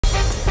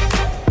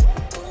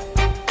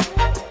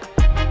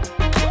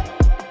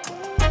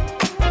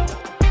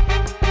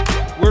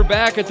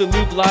back at the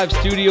Loop Live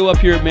studio up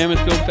here at Mammoth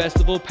Film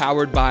Festival,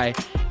 powered by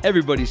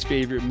everybody's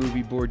favorite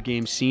movie board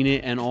game, Seen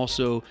It, and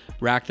also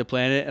Rack the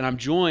Planet. And I'm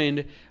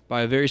joined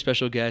by a very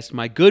special guest,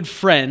 my good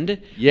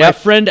friend, my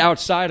friend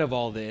outside of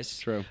all this,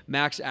 True.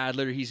 Max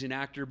Adler. He's an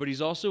actor, but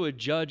he's also a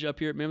judge up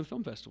here at Mammoth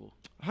Film Festival.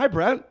 Hi,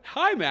 Brett.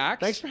 Hi, Max.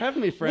 Thanks for having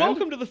me, friend.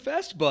 Welcome to the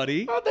fest,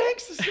 buddy. Oh,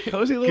 thanks. This is a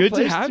cozy little Good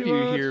place to have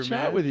you here, chat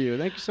man. with you.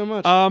 Thank you so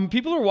much.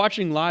 People are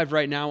watching live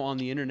right now on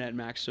the internet,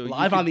 Max. So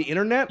Live on the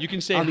internet? You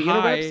can say on the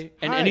hi interwebs?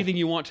 and Hi. anything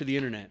you want to the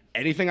internet.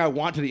 Anything I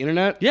want to the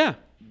internet? Yeah.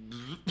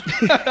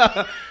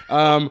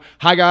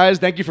 Hi, guys.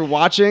 Thank you for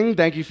watching.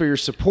 Thank you for your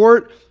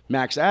support.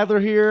 Max Adler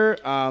here.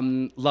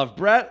 Love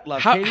Brett.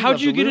 Love Katie. How'd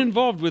love you the get Loop.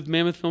 involved with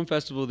Mammoth Film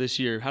Festival this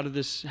year?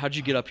 How'd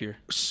you get up here?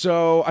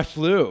 So I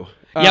flew.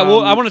 Yeah,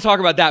 well, I want to talk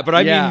about that, but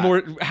I yeah. mean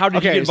more, how did you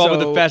Okay, get involved with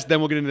so- the fest? Then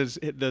we'll get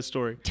into the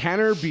story.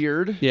 Tanner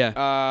Beard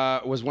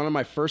Yeah. was one of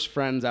my first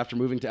friends after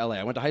moving to LA.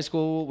 I went to high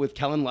school with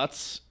Kellen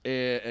Lutz,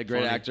 a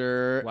great Funny.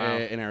 actor Wow.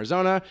 in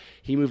Arizona.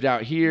 He moved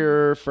out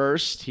here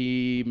first.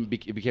 He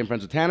became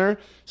friends with Tanner.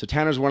 So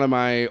Tanner's one of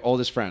my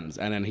oldest friends.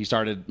 And then he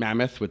started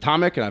Mammoth with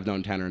Tomic, and I've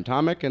known Tanner and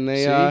Tomic. And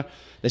they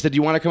said, do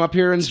you want to come up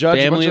here and judge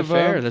Family a bunch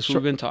affair. of... That's what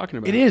we've been talking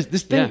about. It is.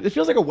 This thing, Yeah. it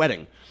feels like a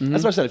wedding.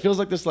 That's what I said. It feels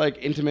like this like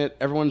intimate,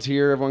 everyone's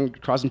here, everyone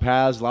crossing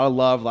paths, a lot of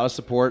love, a lot of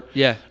support.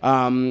 Yeah.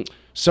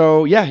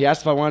 So yeah, he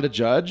asked if I wanted to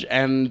judge,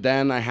 and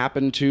then I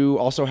happened to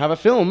also have a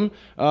film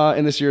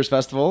in this year's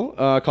festival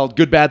called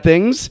Good Bad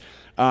Things,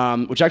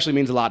 which actually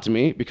means a lot to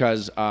me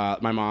because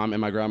my mom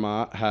and my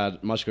grandma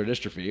had muscular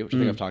dystrophy, which I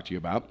think I've talked to you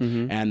about,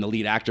 and the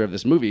lead actor of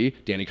this movie,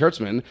 Danny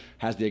Kurtzman,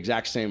 has the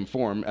exact same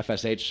form,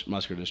 FSH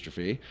muscular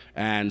dystrophy,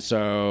 and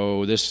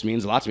so this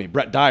means a lot to me.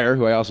 Brett Dyer,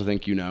 who I also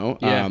think you know,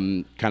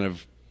 kind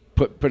of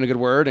put in a good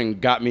word and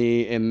got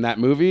me in that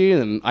movie,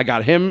 and I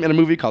got him in a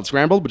movie called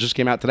Scrambled, which just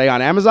came out today on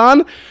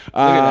Amazon.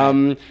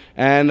 And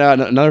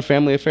another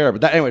family affair.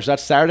 But anyway, so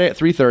that's Saturday at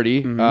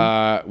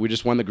 3:30. We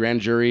just won the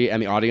grand jury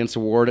and the audience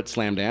award at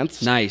Slam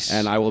Dance. Nice.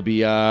 And I will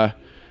be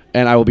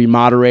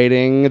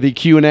moderating the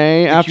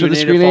Q&A after the Q&A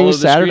to screening follow the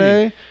Saturday.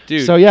 screening.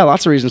 Dude, so yeah,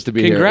 lots of reasons to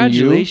be here. And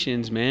you?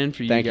 Congratulations, man,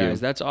 for you Thank guys. you.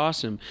 That's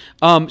awesome.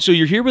 So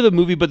you're here with a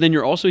movie, but then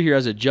you're also here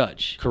as a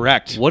judge.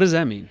 Correct. What does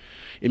that mean?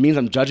 It means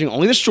I'm judging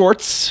only the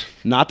shorts,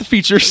 not the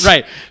features.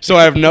 Right. So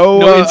I have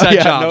no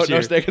inside jobs no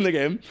here. stake in the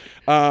game.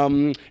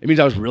 It means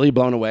I was really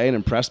blown away and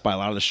impressed by a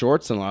lot of the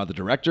shorts and a lot of the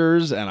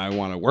directors, and I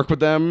want to work with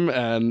them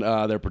and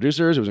their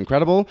producers. It was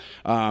incredible.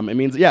 It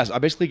means, yes, I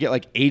basically get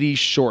like 80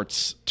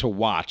 shorts to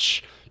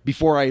watch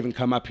before I even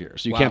come up here.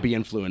 So you can't be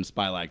influenced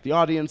by like the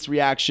audience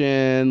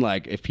reaction,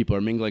 like if people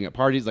are mingling at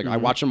parties. Like I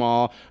watch them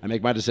all, I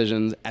make my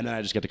decisions, and then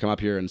I just get to come up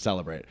here and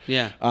celebrate.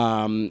 Yeah.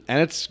 And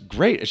it's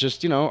great. It's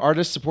just,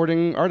 artists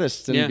supporting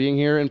artists and being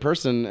here in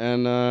person,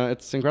 and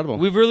it's incredible.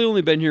 We've really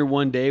only been here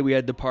one day. We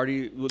had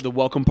the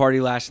welcome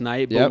party last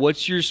night. But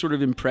what's your sort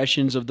of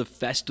impressions of the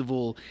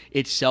festival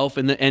itself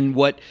and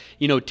what,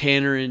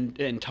 Tanner and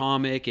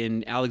Tomic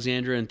and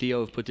Alexandra and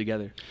Theo have put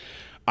together?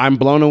 I'm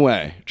blown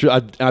away.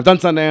 I've done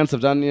Sundance,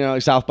 I've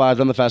done South by, I've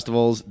done the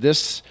festivals.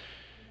 It's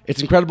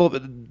incredible.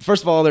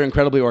 First of all, they're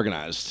incredibly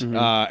organized.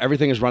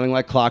 Everything is running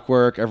like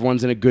clockwork.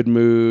 Everyone's in a good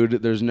mood.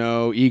 There's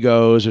no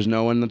egos. There's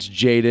no one that's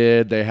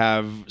jaded. They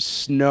have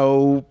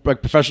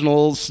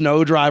professional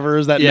snow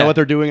drivers that know what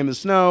they're doing in the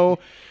snow.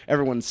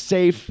 Everyone's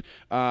safe.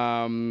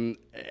 And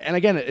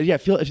again,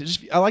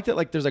 I like that.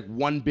 Like, there's like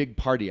one big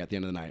party at the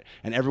end of the night,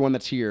 and everyone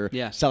that's here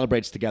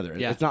celebrates together.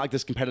 Yeah. It's not like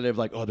this competitive,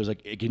 like, oh, there's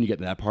like, can you get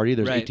to that party?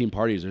 There's 18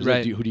 parties. There's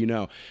like, who do you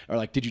know? Or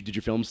like, did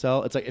your film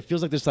sell? It's like, it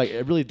feels like this, like,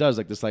 it really does,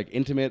 like this, like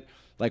intimate,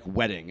 like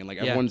wedding, and like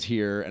everyone's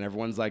here, and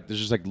everyone's like, there's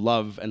just like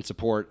love and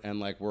support, and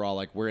like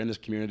we're in this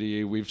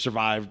community. We've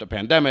survived a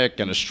pandemic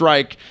and a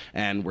strike,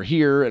 and we're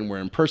here, and we're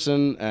in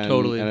person, and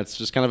and it's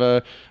just kind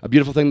of a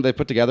beautiful thing that they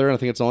put together, and I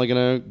think it's only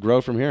gonna grow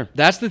from here.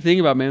 That's the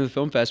thing about Mammoth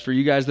Film Fest. For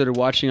you guys that are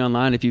watching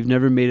online, if you've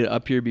never made it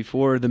up here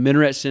before, the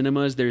Minaret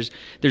Cinemas, there's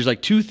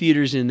like 2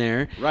 theaters in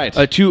there, right?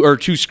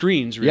 Two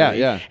screens, really.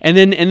 Yeah. And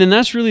then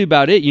that's really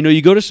about it.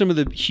 You go to some of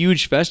the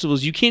huge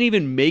festivals, you can't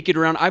even make it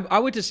around. I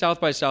went to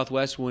South by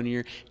Southwest one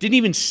year, didn't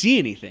even see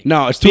anything.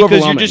 No, it's too because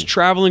overwhelming. you're just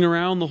traveling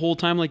around the whole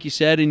time, like you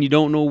said, and you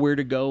don't know where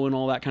to go and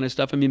all that kind of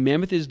stuff. I mean,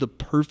 Mammoth is the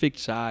perfect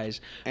size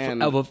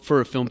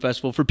for a film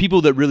festival for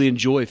people that really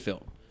enjoy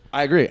film.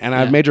 I agree, and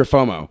I have major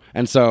FOMO,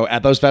 and so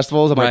at those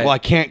festivals, I'm like, well, I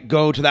can't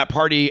go to that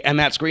party and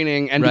that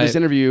screening and do this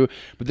interview,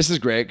 but this is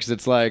great because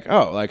it's like,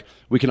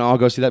 we can all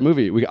go see that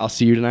movie. I'll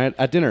see you tonight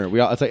at dinner.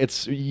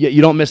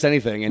 You don't miss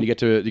anything, and you get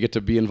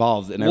to be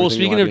involved in everything. Well,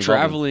 speaking of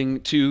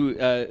traveling to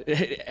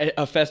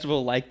a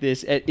festival like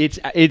this,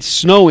 it's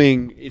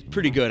snowing. It's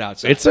pretty good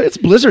outside. It's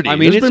blizzardy. I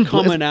mean, it's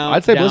coming out.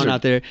 I'd say down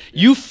out there.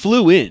 You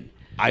flew in.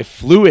 I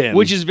flew in,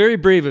 which is very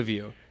brave of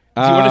you.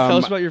 Do you want to tell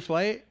us about your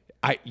flight?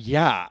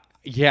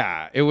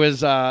 Yeah, it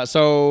was,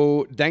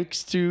 so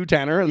thanks to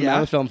Tanner and the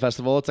Mammoth Film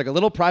Festival, it's like a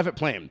little private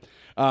plane.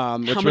 How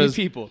many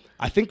people?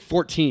 I think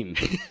 14.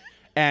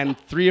 and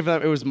 3 of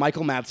them. It was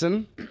Michael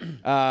Madsen.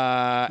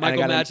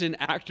 Michael Madsen,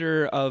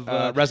 actor of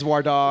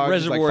Reservoir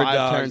Dogs, like 5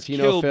 Dogs, Tarantino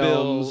Kill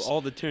films, Bill,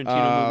 all the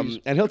Tarantino movies.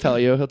 and he'll tell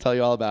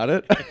you all about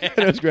it.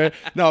 It was great.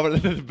 No,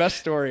 but the best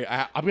story.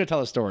 I'm gonna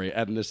tell a story,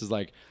 and this is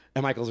like.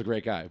 And Michael's a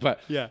great guy,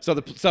 but yeah.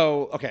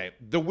 So okay,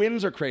 the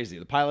winds are crazy.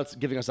 The pilot's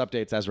giving us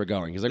updates as we're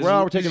going. He's like,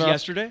 "Well, we're taking off."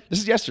 Yesterday. This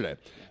is yesterday.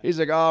 He's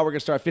like, "Oh, we're gonna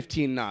start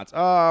 15 knots.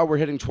 Oh, we're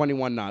hitting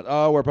 21 knots.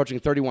 Oh, we're approaching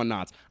 31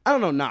 knots. I don't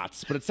know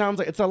knots, but it sounds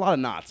like it's a lot of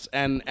knots.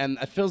 And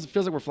it feels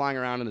like we're flying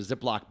around in a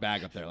Ziploc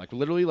bag up there, like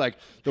literally like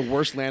the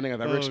worst landing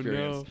I've ever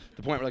experienced. No.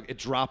 The point where like it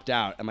dropped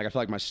out, and like I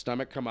felt like my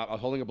stomach come up. I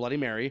was holding a Bloody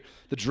Mary.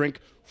 The drink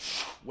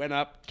went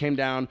up, came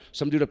down.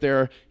 Some dude up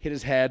there hit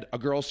his head. A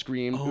girl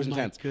screamed. It was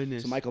intense.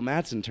 Goodness. So Michael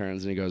Madsen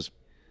turns and he goes,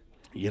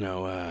 "You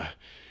know,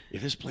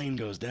 if this plane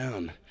goes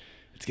down,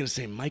 it's going to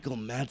say Michael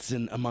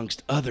Madsen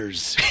amongst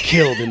others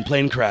killed in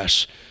plane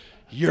crash.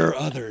 You're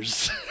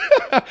others."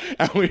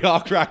 And we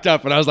all cracked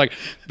up, and I was like,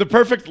 the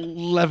perfect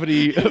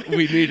levity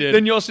we needed.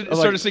 Then you also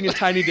started singing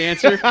Tiny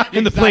Dancer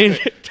in the plane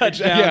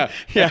touchdown.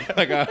 Yeah,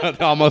 like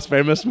the Almost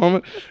Famous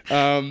moment.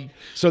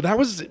 So that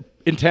was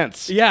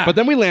intense. Yeah. But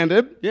then we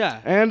landed.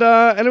 Yeah. And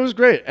it was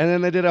great. And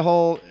then they did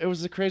it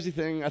was a crazy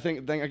thing. I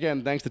think,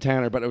 again, thanks to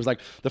Tanner, but it was like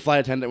the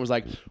flight attendant was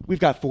like, "We've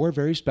got 4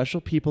 very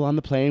special people on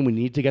the plane. We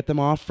need to get them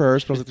off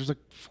first." But I was like, there's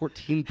like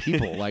 14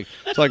 people. Like,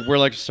 so like, we're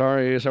like,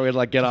 sorry. So we had to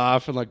like get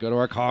off and like go to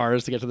our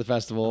cars to get to the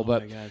festival. Oh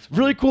but my God,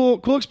 really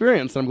cool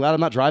experience. And I'm glad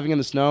I'm not driving in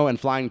the snow and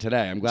flying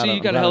today. I'm glad. So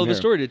you got a hell of a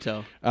story to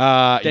tell.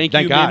 Thank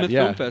you, God, Mammoth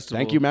Film Festival.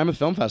 Thank you, Mammoth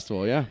Film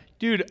Festival. Yeah.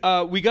 Dude,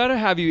 we got to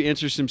have you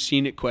answer some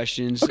Scene It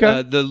questions.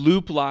 Okay. The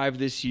Loop Live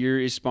this year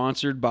is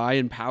sponsored by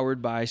and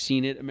powered by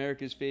Scene It,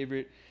 America's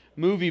favorite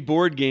movie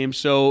board game.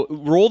 So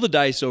roll the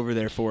dice over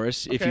there for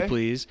us, if you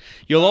please.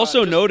 You'll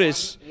also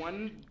notice...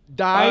 One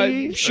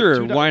die?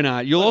 Sure, why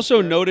not? You'll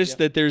also notice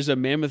that there's a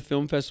Mammoth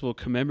Film Festival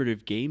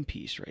commemorative game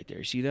piece right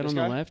there. See that on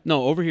the left?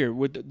 No, over here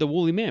with the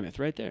woolly mammoth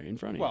right there in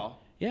front of you.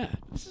 Well, yeah.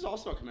 This is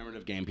also a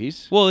commemorative game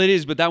piece. Well, it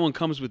is, but that one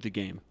comes with the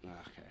game. Okay.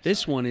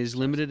 This one is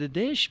limited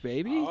edition,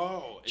 baby.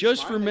 Oh,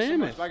 just for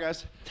Mammoth. Bye,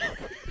 guys.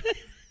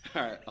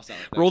 All right, I'll stop.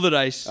 Roll the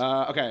dice.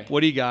 Okay. What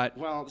do you got?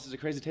 Well, this is a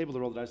crazy table to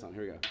roll the dice on.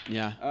 Here we go.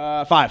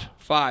 Yeah. 5.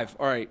 5.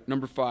 All right,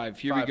 number 5.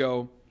 Here we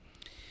go.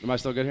 Am I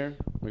still good here?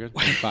 We're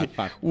good?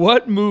 5.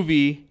 What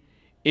movie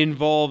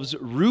involves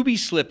ruby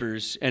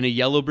slippers and a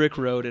yellow brick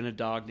road and a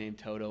dog named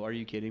Toto? Are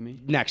you kidding me?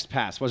 Next,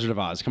 pass. Wizard of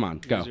Oz. Come on,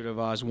 go. Wizard of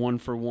Oz, 1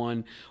 for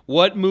 1.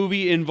 What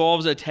movie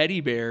involves a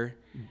teddy bear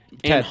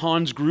and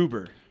Hans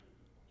Gruber?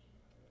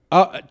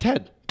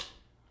 Ted.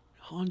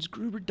 Hans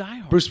Gruber, Die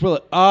Hard. Bruce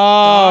Willis. Oh,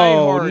 Die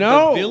Hard,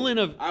 no. the villain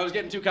of... I was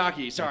getting too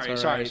cocky. Sorry.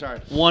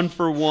 1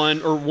 for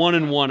 1, or 1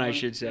 and 1, I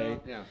should say.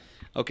 Yeah.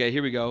 Okay,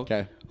 here we go.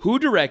 Okay. Who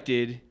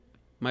directed...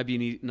 Might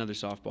be another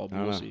softball,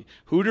 but we'll see.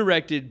 Who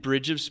directed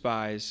Bridge of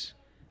Spies,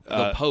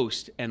 The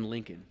Post, and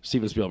Lincoln?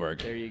 Steven Spielberg.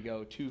 There you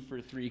go. 2 for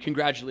 3.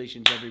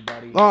 Congratulations,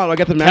 everybody. Oh, do I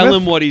get the mammoth? Tell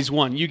him what he's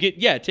won. You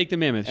get, take the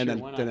mammoth. And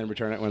sure, then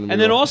return it when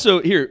and then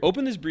also, here,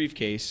 open this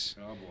briefcase.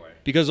 Oh, boy.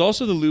 Because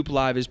also the Loop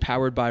Live is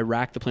powered by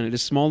Rack the Planet.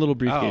 This small little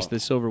briefcase, the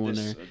silver one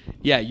there.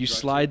 Yeah, you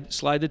slide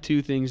the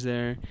 2 things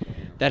there.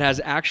 That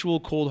has actual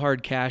cold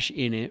hard cash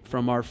in it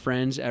from our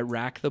friends at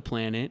Rack the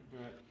Planet.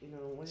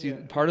 See,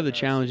 part of the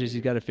challenge is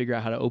you got to figure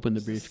out how to open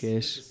the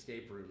briefcase.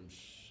 Escape room.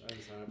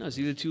 No,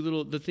 see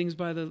the things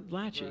by the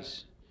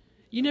latches.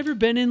 You never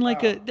been in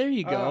like a... There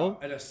you go.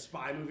 At a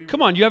spy movie.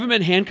 Come on, you haven't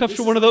been handcuffed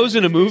to one of those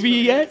in a movie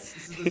yet?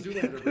 This is the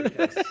Zoolander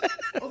briefcase.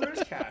 Oh,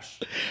 there's cash.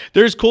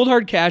 There's cold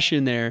hard cash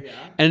in there,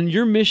 and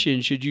your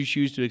mission, should you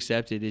choose to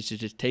accept it, is to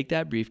just take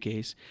that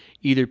briefcase,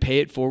 either pay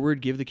it forward,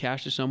 give the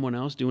cash to someone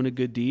else doing a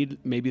good deed,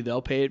 maybe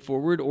they'll pay it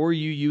forward, or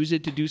you use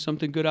it to do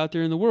something good out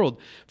there in the world.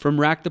 From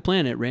Rack the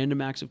Planet,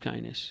 random acts of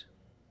kindness.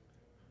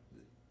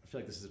 I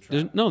feel like this is a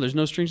trap. There's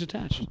no strings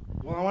attached.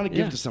 Well, I want to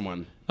give to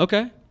someone.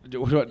 Okay. Do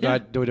we do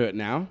it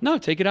now? No,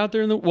 take it out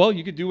there in the... Well,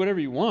 you could do whatever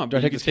you want. Do I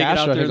take you his could take cash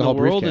it out or I there take in the the whole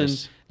world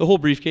briefcase? and the whole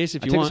briefcase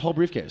if you Take want. this whole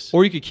briefcase.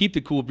 Or you could keep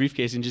the cool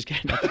briefcase and just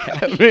get out the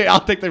cash. I'll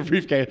take the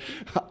briefcase.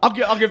 I'll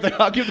give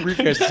the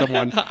briefcase to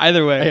someone.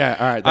 Either way. Yeah,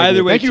 all right.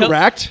 Either way. Thank you,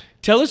 Racked.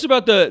 Tell us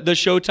about the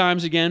show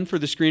times again for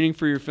the screening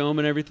for your film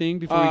and everything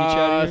before we get you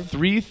out of here.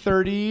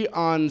 3:30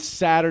 on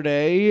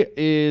Saturday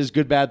is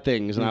Good Bad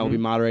Things, and I will be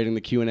moderating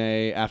the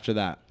Q&A after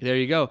that. There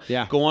you go.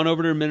 Yeah. Go on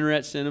over to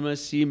Minaret Cinema,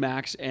 see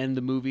Max and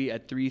the movie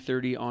at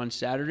 3:30 on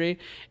Saturday.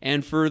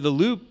 And for the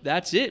Loop,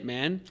 that's it,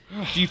 man.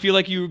 Do you feel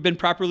like you've been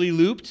properly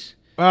looped?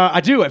 I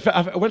do.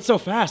 I went so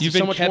fast. You've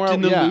There's been so much kept more.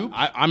 in the loop?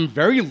 I'm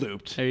very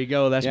looped. There you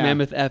go. That's Yeah.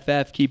 Mammoth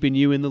FF keeping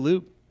you in the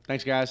loop.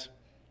 Thanks, guys.